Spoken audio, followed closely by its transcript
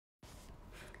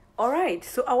All right,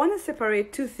 so I want to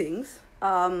separate two things.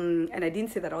 And I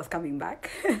didn't say that I was coming back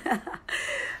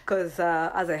because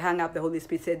as I hung up, the Holy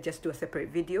Spirit said just do a separate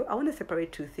video. I want to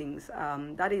separate two things.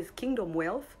 That is kingdom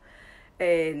wealth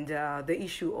and the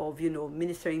issue of,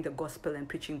 ministering the gospel and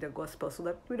preaching the gospel so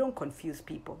that we don't confuse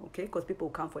people, okay? Because people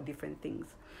come for different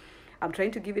things. I'm trying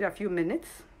to give it a few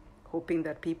minutes, hoping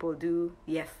that people do.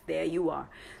 Yes, there you are.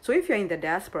 So if you're in the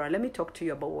diaspora, let me talk to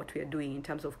you about what we are doing in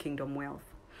terms of kingdom wealth.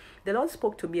 The Lord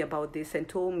spoke to me about this and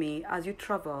told me, as you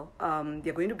travel, there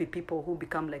are going to be people who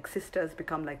become like sisters,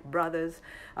 become like brothers,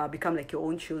 become like your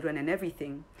own children and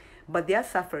everything. But they are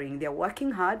suffering. They are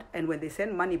working hard. And when they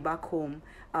send money back home,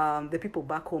 the people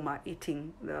back home are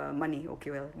eating the money,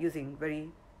 using very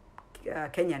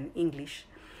Kenyan English.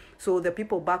 So the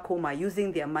people back home are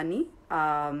using their money they,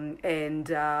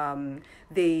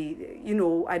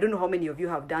 I don't know how many of you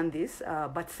have done this,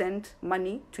 but sent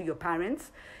money to your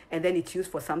parents and then it's used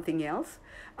for something else.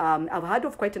 I've heard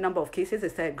of quite a number of cases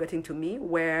that started getting to me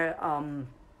where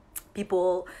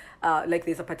people, like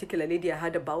there's a particular lady I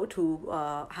heard about who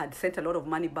had sent a lot of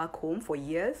money back home for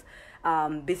years,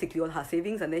 basically all her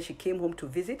savings, and then she came home to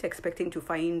visit expecting to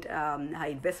find her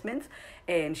investments,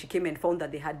 and she came and found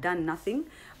that they had done nothing.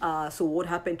 So what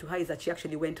happened to her is that she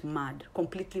actually went mad,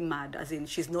 completely mad, as in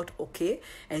she's not okay,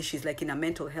 and she's like in a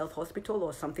mental health hospital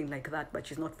or something like that, but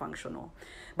she's not functional.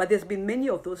 But there's been many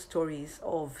of those stories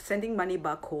of sending money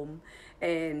back home,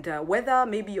 and whether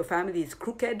maybe your family is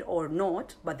crooked or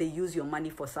not, but they use your money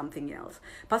for something else.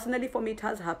 Personally, for me, it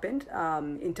has happened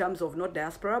in terms of not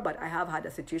diaspora, but I have had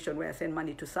a situation where I send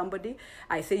money to somebody.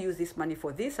 I say, use this money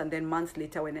for this. And then months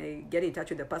later, when I get in touch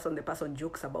with the person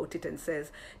jokes about it and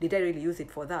says, did I really use it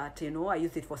for that? I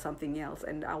used it for something else.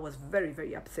 And I was very,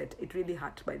 very upset. It really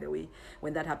hurt, by the way,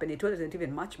 when that happened. It wasn't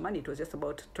even much money. It was just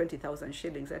about 20,000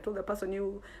 shillings. I told the person,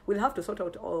 you will have to sort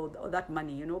out all that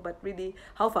money, but really,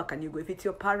 how far can you go? If it's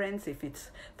your parents, if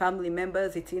it's family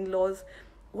members, it's in-laws,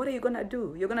 what are you going to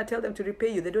do? You're going to tell them to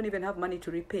repay you. They don't even have money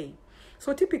to repay.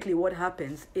 So typically what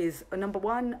happens is, number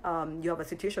one, you have a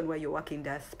situation where you're working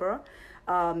diaspora.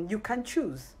 You can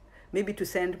choose maybe to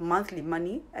send monthly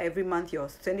money. Every month you're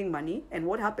sending money. And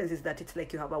what happens is that it's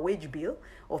like you have a wage bill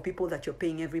of people that you're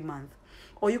paying every month.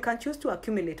 Or you can choose to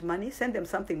accumulate money, send them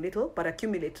something little, but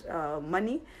accumulate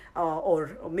money,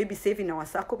 or maybe save in our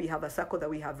circle. We have a circle that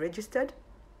we have registered.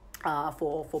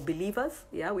 For believers.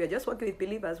 We are just working with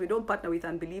believers. We don't partner with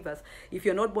unbelievers. If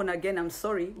you're not born again, I'm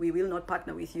sorry, we will not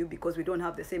partner with you because we don't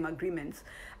have the same agreements.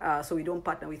 So we don't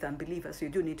partner with unbelievers. You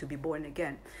do need to be born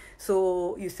again.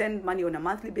 So you send money on a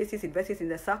monthly basis, invest it in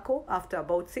the circle. After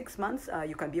about 6 months,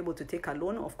 you can be able to take a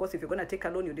loan. Of course, if you're going to take a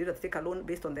loan, you need to take a loan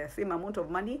based on the same amount of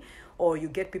money, or you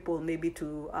get people maybe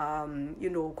to,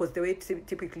 because the way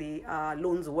typically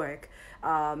loans work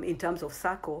in terms of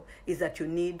circle is that you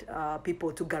need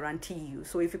people to guarantee you.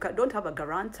 So if you don't have a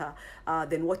guarantor,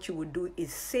 then what you would do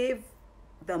is save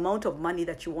the amount of money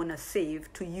that you want to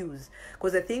save to use.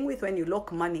 Because the thing with when you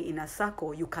lock money in a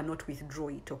circle, you cannot withdraw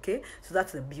it, okay? So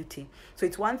that's the beauty. So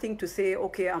it's one thing to say,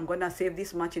 okay, I'm going to save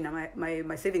this much in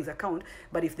my savings account,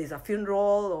 but if there's a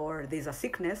funeral or there's a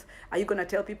sickness, are you going to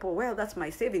tell people, well, that's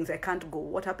my savings, I can't go?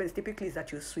 What happens typically is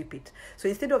that you sweep it. So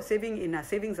instead of saving in a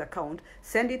savings account,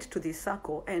 send it to this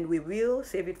circle and we will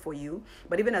save it for you.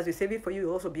 But even as we save it for you,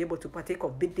 you'll also be able to partake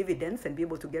of big dividends and be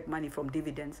able to get money from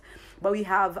dividends. But we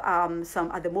have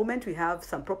at the moment, we have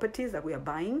some properties that we are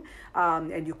buying,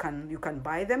 and you can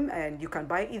buy them, and you can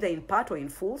buy either in part or in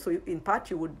full. So in part,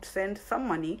 you would send some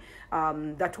money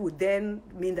that would then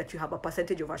mean that you have a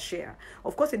percentage of a share.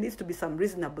 Of course, it needs to be some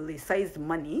reasonably sized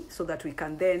money so that you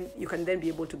can then be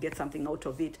able to get something out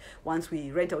of it once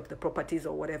we rent out the properties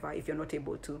or whatever, if you're not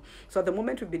able to. So at the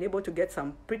moment, we've been able to get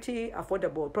some pretty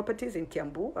affordable properties in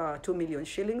Kiambu, 2 million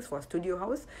shillings for a studio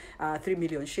house, 3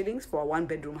 million shillings for a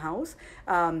one-bedroom house,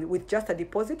 with just a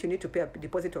deposit. You need to pay a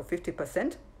deposit of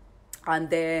 50%.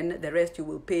 And then the rest you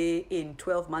will pay in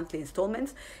 12 monthly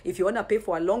installments. If you want to pay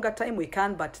for a longer time, we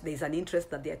can, but there's an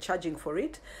interest that they're charging for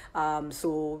it.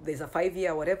 So there's a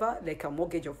 5-year whatever, like a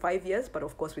mortgage of 5 years, but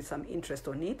of course with some interest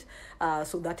on it.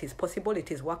 So that is possible.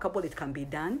 It is workable. It can be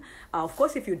done. Of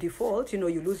course, if you default, you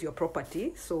lose your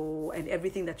property. So, and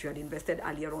everything that you had invested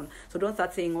earlier on. So don't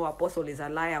start saying, oh, Apostle is a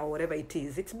liar or whatever it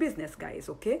is. It's business, guys,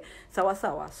 okay?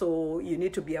 Sawa. So you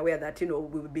need to be aware that, we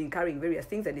will be incurring various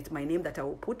things, and it's my name that I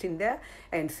will put in there. there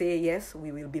and say, yes,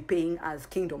 we will be paying as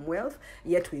Kingdom Wealth,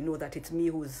 yet we know that it's me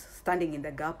who's standing in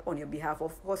the gap on your behalf.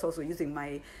 Of course, also using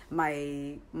my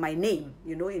name,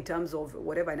 in terms of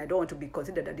whatever, and I don't want to be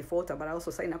considered a defaulter, but I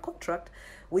also sign a contract,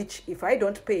 which if I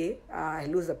don't pay, I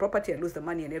lose the property, I lose the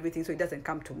money and everything, so it doesn't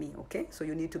come to me, okay? So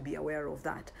you need to be aware of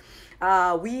that.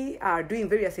 We are doing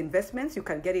various investments. You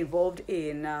can get involved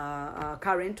in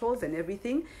car rentals and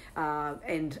everything,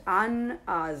 and earn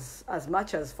as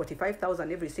much as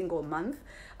 45,000 every single month.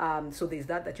 So there's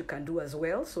that you can do as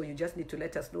well. So you just need to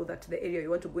let us know that the area you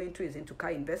want to go into is into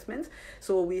car investments.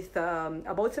 So with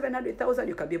about 700,000,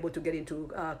 you can be able to get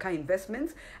into car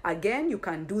investments. Again, you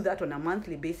can do that on a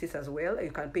monthly basis as well.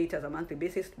 You can pay it as a monthly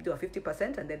basis, do a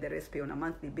 50%, and then the rest pay on a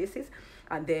monthly basis.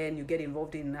 And then you get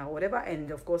involved in whatever.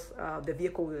 And of course, the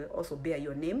vehicle will also bear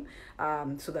your name,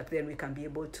 so that then we can be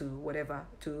able to whatever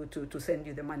to send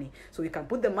you the money. So we can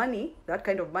put the money, that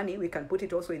kind of money, we can put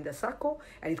it also in the circle,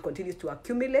 and it continues to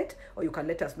accumulate, or you can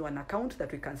let us know an account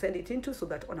that we can send it into, so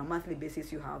that on a monthly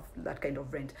basis you have that kind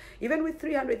of rent. Even with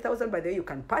 300,000, by the way, you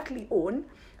can partly own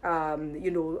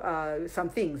some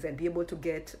things and be able to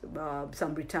get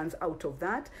some returns out of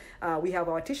that. We have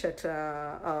our t-shirt,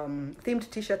 themed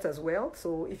t-shirts as well.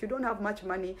 So if you don't have much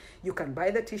money, you can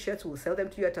buy the t-shirts. We'll sell them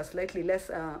to you at a slightly less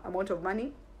amount of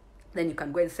money. Then you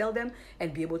can go and sell them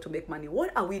and be able to make money.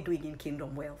 What are we doing in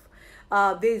Kingdom Wealth?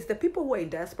 There's the people who are in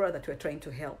diaspora that we're trying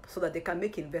to help, so that they can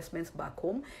make investments back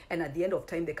home, and at the end of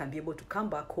time they can be able to come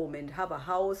back home and have a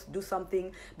house, do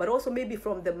something, but also maybe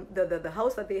from the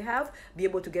house that they have, be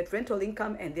able to get rental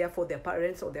income, and therefore their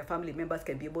parents or their family members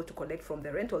can be able to collect from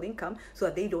the rental income, so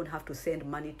that they don't have to send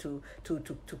money to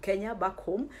Kenya back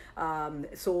home.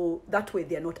 So that way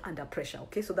they're not under pressure.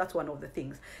 Okay, so that's one of the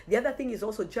things. The other thing is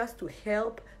also just to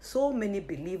help so many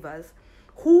believers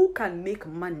who can make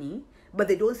money, but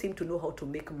they don't seem to know how to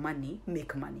make money.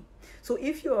 So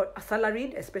if you're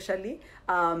salaried, especially,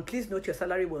 please note your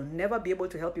salary will never be able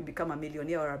to help you become a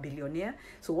millionaire or a billionaire.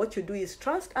 So what you do is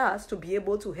trust us to be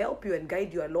able to help you and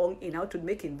guide you along in how to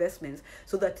make investments,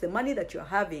 so that the money that you're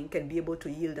having can be able to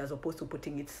yield, as opposed to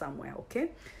putting it somewhere,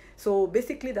 okay? So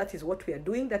basically that is what we are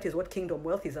doing. That is what Kingdom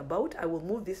Wealth is about. I will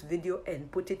move this video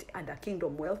and put it under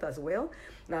Kingdom Wealth as well,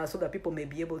 so that people may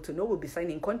be able to know. We'll be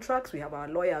signing contracts. We have our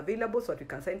lawyer available, so that we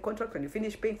can sign contracts. When you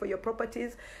finish paying for your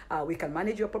properties, we can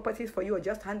manage your properties for you, or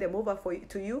just hand them over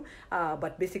to you.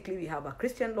 But basically we have a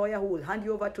Christian lawyer who will hand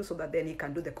you over to, so that then he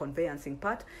can do the conveyancing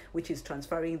part, which is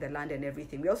transferring the land and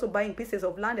everything. We're also buying pieces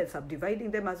of land and subdividing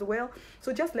them as well.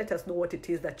 So just let us know what it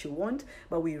is that you want.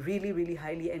 But we really, really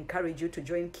highly encourage you to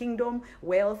join Kingdom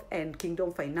Wealth and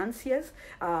Kingdom Financiers.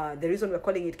 The reason we're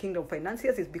calling it Kingdom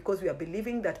Financiers is because we are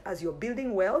believing that as you're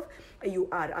building wealth, you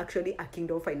are actually a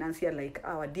Kingdom Financier, like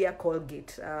our dear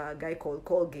Colgate, guy called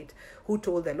Colgate, who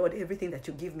told the Lord, everything that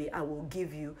you give me, I will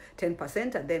give you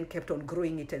 10%, and then kept on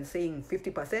growing it and saying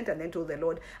 50%, and then told the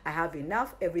Lord, I have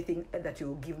enough, everything that you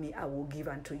will give me, I will give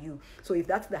unto you. So if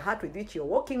that's the heart with which you're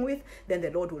walking with, then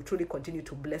the Lord will truly continue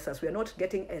to bless us. We are not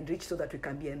getting enriched so that we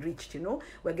can be enriched,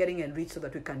 we're getting enriched so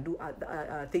that we can do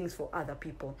things for other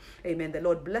people. Amen. The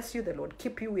Lord bless you. The Lord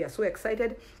keep you. We are so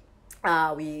excited.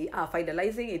 We are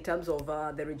finalizing in terms of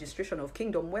the registration of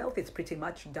Kingdom Wealth. It's pretty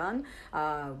much done.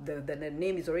 The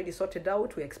name is already sorted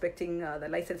out. We're expecting the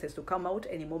licenses to come out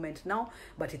any moment now,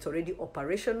 but it's already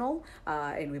operational,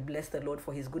 and we bless the Lord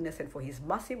for his goodness and for his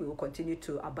mercy. We will continue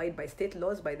to abide by state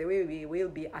laws. By the way, we will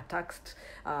be a taxed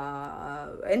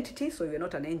entity, so we're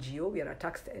not an NGO. We are a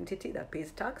taxed entity that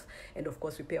pays tax, and of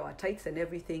course we pay our tithes and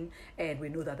everything, and we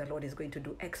know that the Lord is going to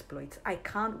do exploits. I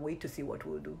can't wait to see what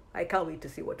we'll do.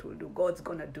 God's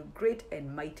gonna do great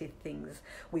and mighty things.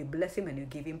 We bless him and we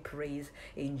give him praise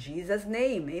in Jesus'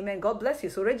 name. Amen. God bless you.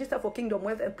 So register for Kingdom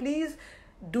Wealth, and please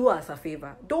do us a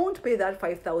favor. Don't pay that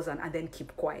 5,000 and then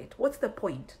keep quiet. What's the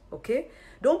point? Okay?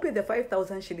 Don't pay the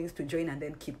 5,000 shillings to join and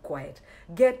then keep quiet.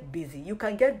 Get busy. You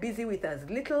can get busy with as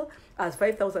little as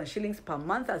 5,000 shillings per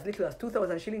month, as little as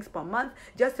 2,000 shillings per month.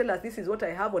 Just tell us, this is what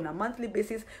I have on a monthly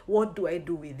basis. What do I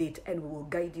do with it? And we will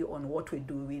guide you on what we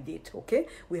do with it. Okay?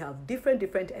 We have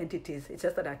different entities. It's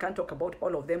just that I can't talk about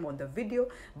all of them on the video,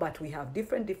 but we have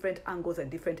different angles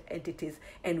and different entities,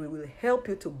 and we will help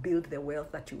you to build the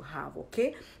wealth that you have.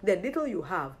 Okay? The little you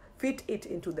have, fit it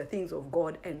into the things of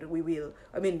God, and we will,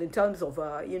 in terms of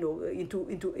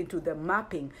into the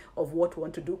mapping of what we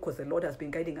want to do, because the Lord has been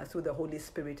guiding us through the Holy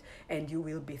Spirit, and you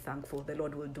will be thankful. The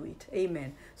Lord will do it.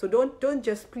 Amen. So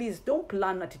please don't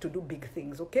plan to do big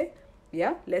things. Okay?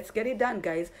 Yeah, let's get it done,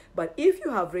 guys. But if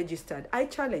you have registered, I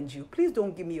challenge you, please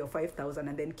don't give me your 5,000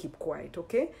 and then keep quiet.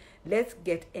 Okay? Let's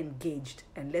get engaged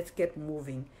and let's get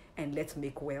moving and let's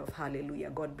make wealth. Hallelujah.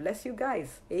 God bless you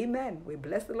guys. Amen. We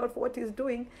bless the Lord for what he's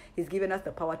doing. He's given us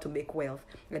the power to make wealth.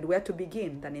 And where to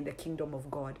begin than in the kingdom of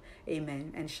God.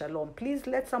 Amen and shalom. Please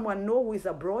let someone know who is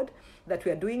abroad that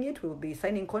we are doing it. We'll be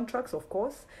signing contracts, of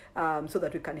course, so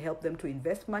that we can help them to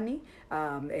invest money,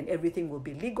 and everything will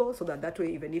be legal, so that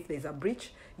way, even if there's a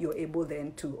breach, you're able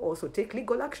then to also take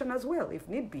legal action as well, if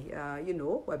need be. I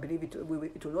believe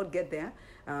it will not get there,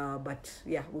 but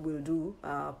yeah, we will do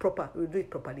it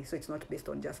properly, so it's not based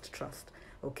on just trust.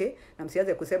 Okay, na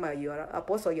msianze kusema you are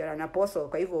apostle, you are an apostle,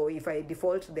 kwa hivyo if I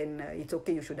default then it's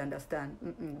okay, you should understand.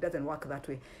 It doesn't work that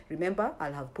way. Remember,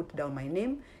 I'll have put down my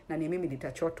name na ni mimi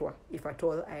nitachotwa if at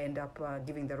all I end up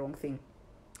giving the wrong thing.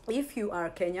 If you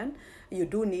are Kenyan, you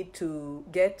do need to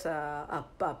get a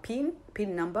PIN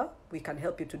number. We can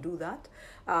help you to do that.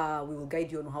 We will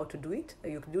guide you on how to do it.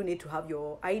 You do need to have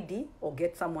your ID or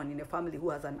get someone in your family who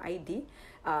has an ID.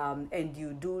 And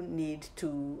you do need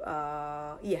to,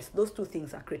 yes, those two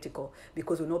things are critical,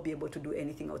 because we'll not be able to do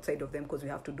anything outside of them, because we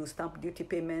have to do stamp duty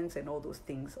payments and all those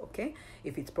things, okay?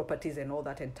 If it's properties and all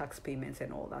that, and tax payments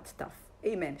and all that stuff.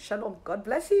 Amen. Shalom. God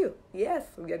bless you. Yes,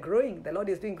 we are growing. The Lord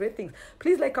is doing great things.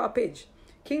 Please like our page,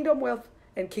 Kingdom Wealth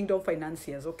and Kingdom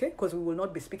Financiers, okay? Because we will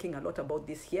not be speaking a lot about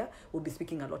this here. We'll be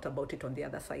speaking a lot about it on the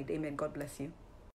other side. Amen. God bless you.